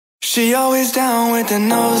She always down with the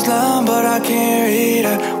nose line, but I can't read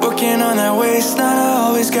her. Working on that waistline, I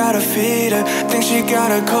always gotta feed her. Think she got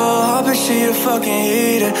a cold heart, but she a fucking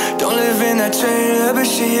heater. Don't live in that trailer, but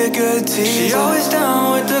she a good teaser. She always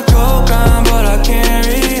down with the cold grind, but I can't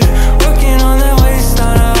read her. Working on that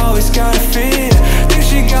waistline, I always gotta feed her. Think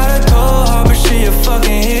she got a cold heart, but she a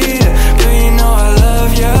fucking heater. Girl, you know I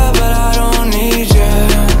love ya, but I don't need ya.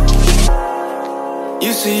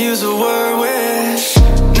 Used to use the word wish,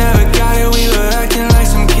 never got it, we were acting like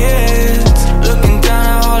some kids. Looking down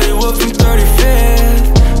at Hollywood from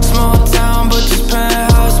 35th. Small town, but just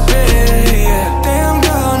penthouse big, yeah. Damn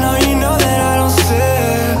girl, no, you know that I don't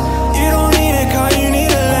sip. You don't need a car, you need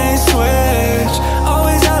a lane switch.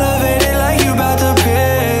 Always elevated like you bout to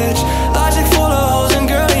pitch. Logic full of hoes and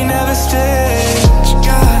girl, you never stitch.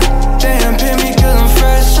 God damn, pin me cause I'm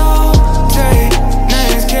fresh, so take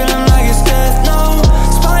names, kill 'em like it's death, no.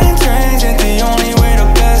 Spotting trains ain't the only way to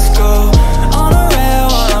best go. On the rail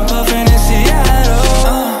while I'm puffing in Seattle.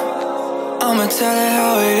 I'ma tell her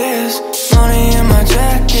how it is. Money in my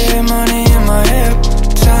jacket, money in my hip.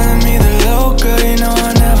 Telling me the low, girl, you know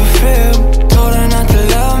I never fib. Told her not to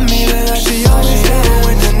love me, but that she always down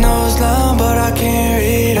with the nose line, but I can't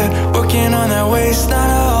read her. Working on that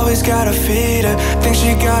waistline, I always gotta feed her. Think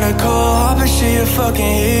she got a cold heart, but she a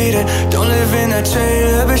fucking heater. Don't live in that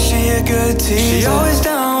trailer, but she a good teaser. She always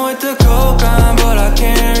down with the cold grind, but I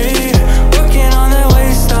can't read her. Working on that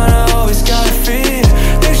waistline, I always gotta feed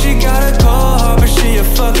her. Think she got a cold heart, but she a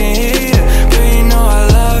fucking heater. Girl, you know I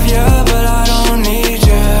love ya, but I don't need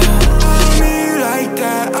ya. I don't need you like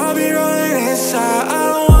that, I'll be rolling inside. I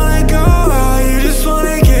don't wanna go out, you just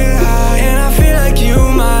wanna get high. And I feel like you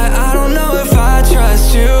might, I don't know if I trust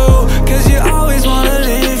you, cause you always wanna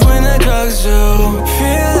leave when the drugs do.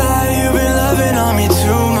 Feel like you've been loving on me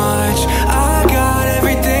too much. I got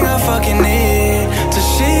everything I fucking need. Till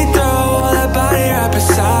she throw all that body right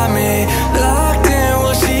beside me. Locked in,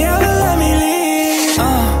 will she ever let me leave?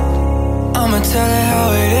 I'ma tell her how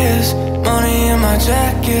it is. Money in my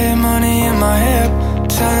jacket, money in my hip.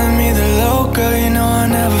 Telling me the low, girl, you know I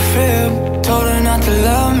never fib. Told her not to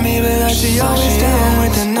love me, but that she always down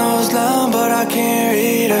with the nose line, but I can't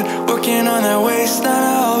read her. Working on that waistline,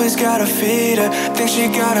 I always gotta feed her. Think she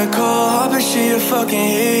got a cold heart, but she a fucking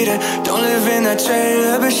heater. Don't live in that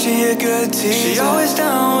trailer, but she a good teaser. She always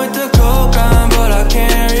down